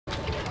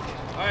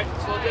right,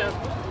 slow down.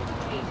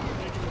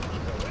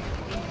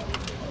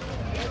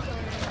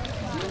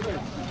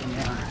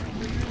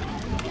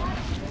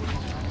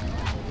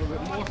 A little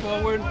bit more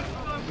forward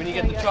when you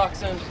get the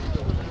chocks in.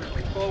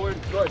 Forward.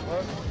 Good,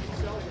 huh?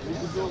 You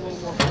can do a little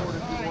more forward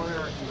if you want,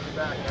 Eric. You can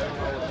back. I don't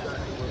know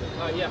exactly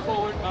where Yeah,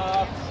 forward.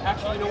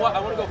 Actually, you know what? I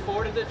want to go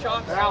forward into the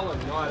chocks. Alan,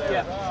 not Eric.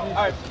 Yeah.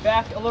 All right,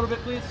 back a little bit,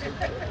 please.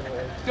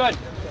 Good.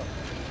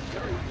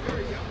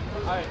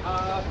 All right,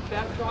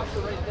 back chocks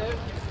are right there.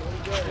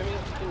 Jimmy,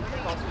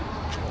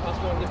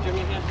 possibly give Jimmy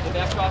a hand. The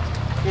back chocks.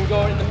 We're going to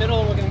go in the middle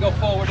and we're going to go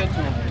forward into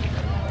them.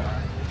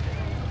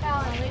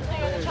 Alan, are you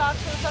saying the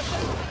chalks for the section?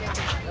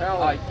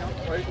 Alan,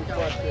 right in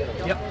front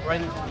there. Yep,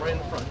 right in the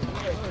front.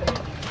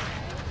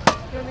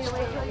 Do you want me to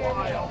wait till you're in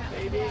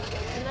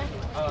there?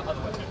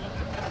 Other way.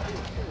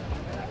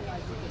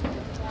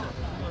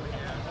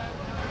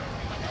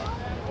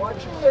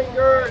 Watch your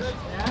fingers.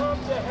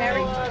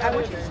 Harry, I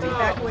want you to stay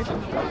back away from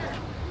the water.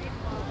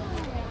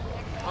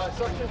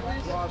 Suction,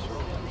 please.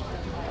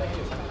 Thank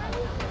you.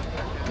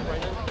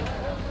 Right in.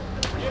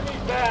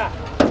 Jimmy's back.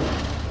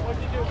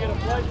 What'd you do? Get a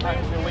blood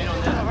transfusion? Wait on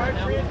that right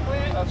now.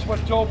 That's what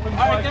doping All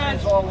right, is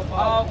guys. all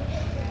about.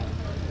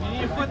 You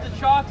need to put the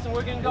chocks, and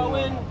we're going to go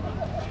in.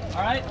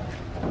 All right.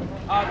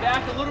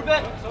 Back a little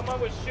bit. Someone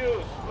with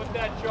shoes, put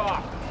that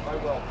chalk. I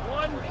will.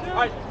 1, 2,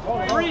 All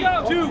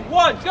right. 3, 2,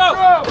 1, go.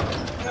 Go!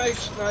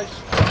 Nice.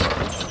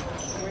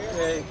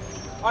 Okay.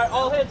 All right.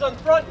 All hands on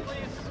front,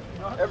 please.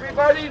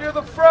 Everybody to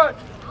the front.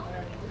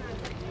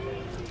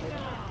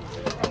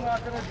 I'm not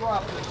going to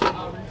drop this.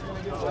 I'm going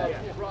to get away.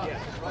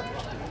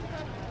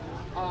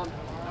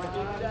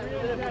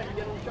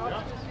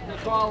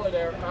 That's all of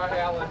there,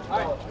 Alan. All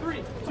right.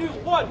 3, 2,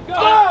 1, go.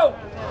 Go!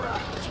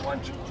 1,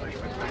 2, 3.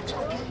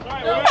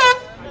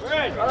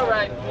 All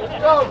right, let's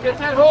go. Get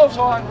that hose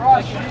on,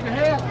 Ross. You need a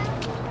hand.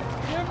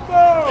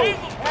 Jimbo!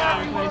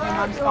 You want to do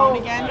mom's phone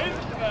again?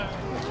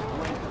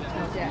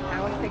 Yeah, I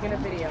was taking a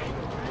video.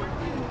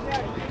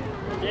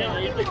 Yeah,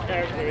 he's the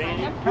character, ain't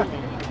he?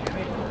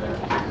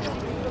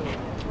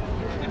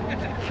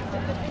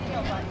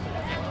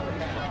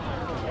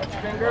 Watch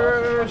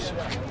fingers.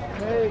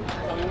 Okay.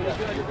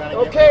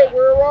 Okay,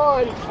 we're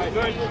on.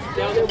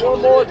 Get one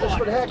more just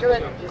for the heck of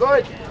it.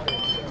 Good.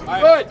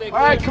 Good. All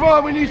right, come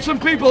on. We need some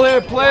people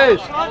here, please.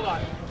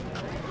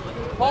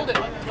 Hold it.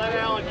 Let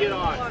Alan get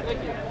on.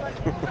 Thank you.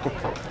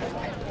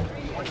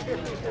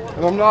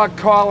 And I'm not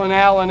calling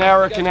Alan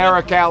Eric and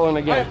Eric Allen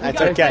again. That's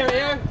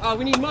okay.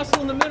 We need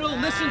muscle in the middle.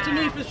 Listen to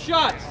me for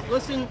shots.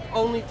 Listen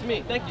only to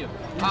me. Thank you.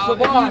 the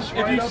boss, if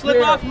right you up slip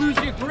here. off, lose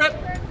your grip,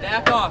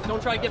 back off.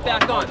 Don't try to get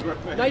back on.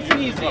 Nice and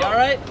easy, all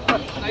right?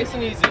 Nice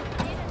and easy.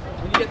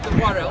 When you get the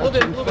water out. A little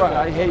bit more.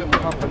 I hate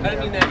company. I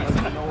didn't mean that easy.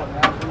 I know what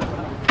happened.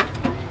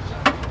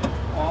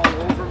 All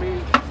over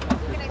me.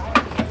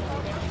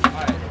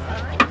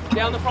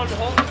 Down the front and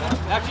hold.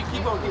 Actually,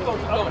 keep going, keep going,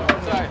 keep going.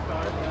 Sorry.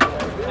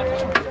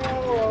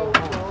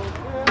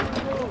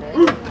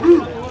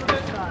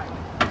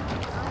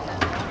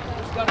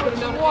 Just gotta put him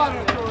down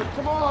water.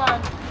 Come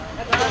on.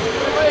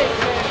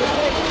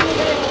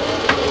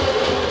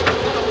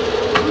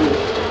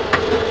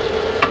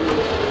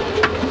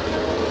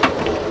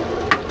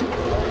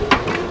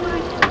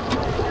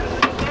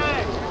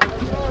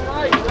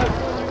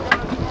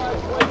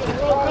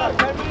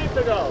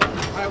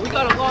 Alright, we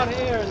got a lot of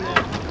air in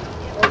there.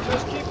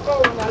 Just keep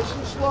going, nice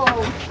and slow.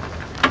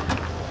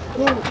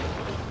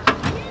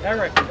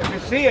 Eric, if you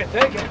see it,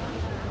 take it.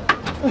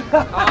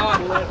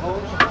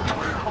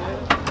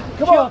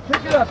 Come on,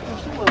 pick it up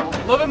just a little. A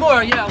little bit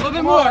more, yeah, a little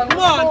bit more. Come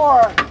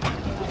on.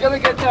 We gotta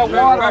get that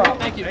water out.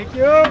 Thank you. Thank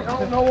you. I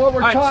don't know what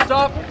we're Alright, talking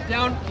stop.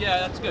 Down.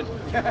 Yeah, that's good.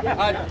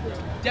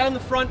 Down the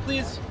front,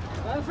 please.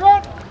 Down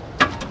front.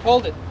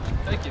 Hold it.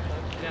 Thank you.